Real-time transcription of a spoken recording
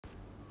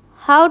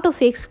How to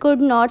fix could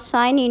not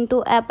sign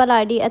into Apple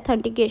ID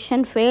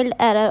authentication failed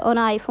error on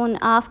iPhone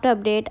after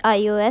update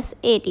iOS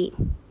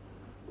 18.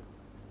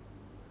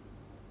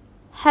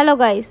 Hello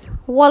guys,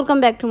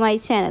 welcome back to my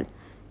channel.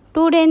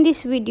 Today in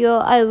this video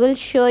I will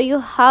show you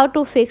how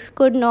to fix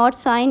could not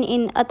sign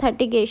in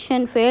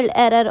authentication failed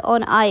error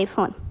on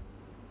iPhone.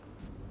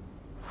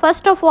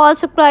 First of all,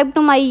 subscribe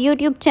to my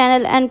YouTube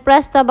channel and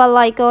press the bell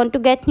icon to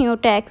get new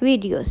tech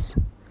videos.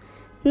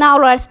 Now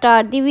let's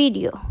start the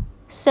video.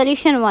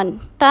 Solution 1.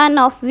 Turn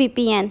off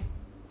VPN.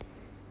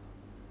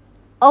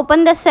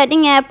 Open the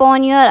setting app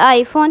on your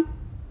iPhone.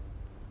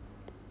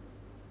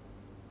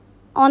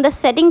 On the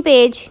setting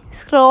page,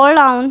 scroll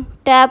down,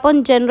 tap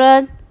on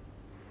General.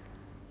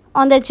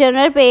 On the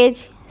General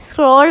page,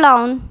 scroll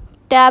down,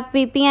 tap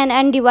VPN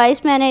and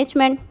Device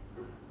Management.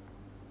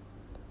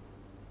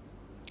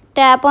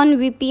 Tap on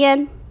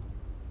VPN.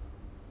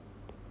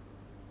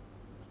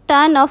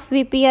 Turn off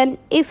VPN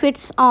if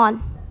it's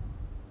on.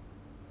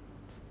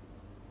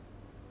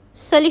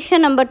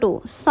 Solution number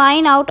 2.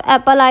 Sign out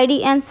Apple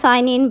ID and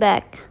sign in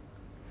back.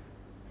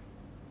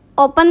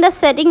 Open the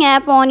setting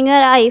app on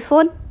your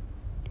iPhone.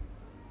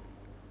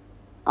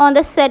 On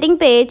the setting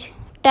page,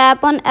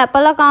 tap on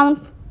Apple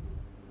account.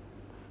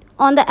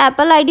 On the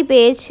Apple ID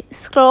page,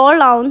 scroll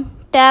down,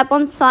 tap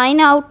on sign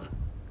out.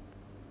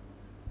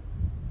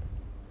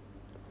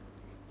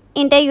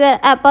 Enter your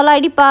Apple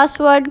ID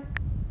password.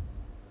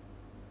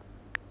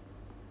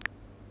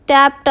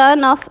 Tap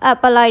turn off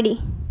Apple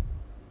ID.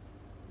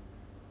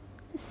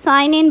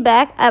 Sign in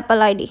back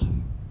Apple ID.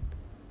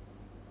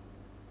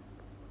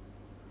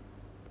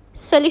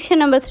 Solution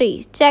number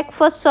 3. Check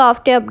for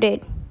software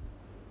update.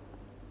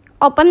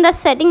 Open the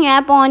setting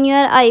app on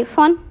your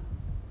iPhone.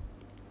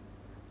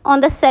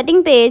 On the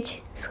setting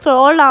page,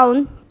 scroll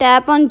down,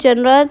 tap on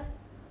General.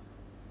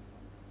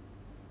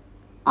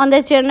 On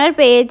the General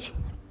page,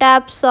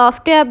 tap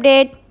Software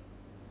Update.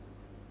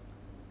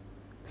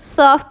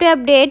 Software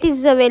update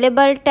is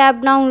available.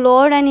 Tap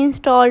Download and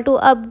install to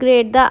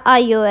upgrade the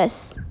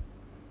iOS.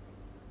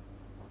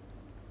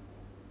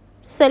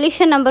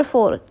 Solution number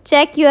 4.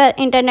 Check your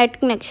internet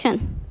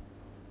connection.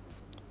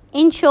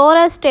 Ensure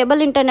a stable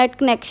internet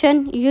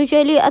connection.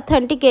 Usually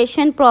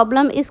authentication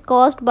problem is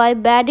caused by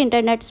bad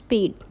internet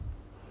speed.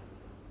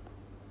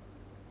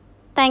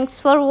 Thanks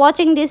for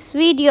watching this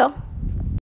video.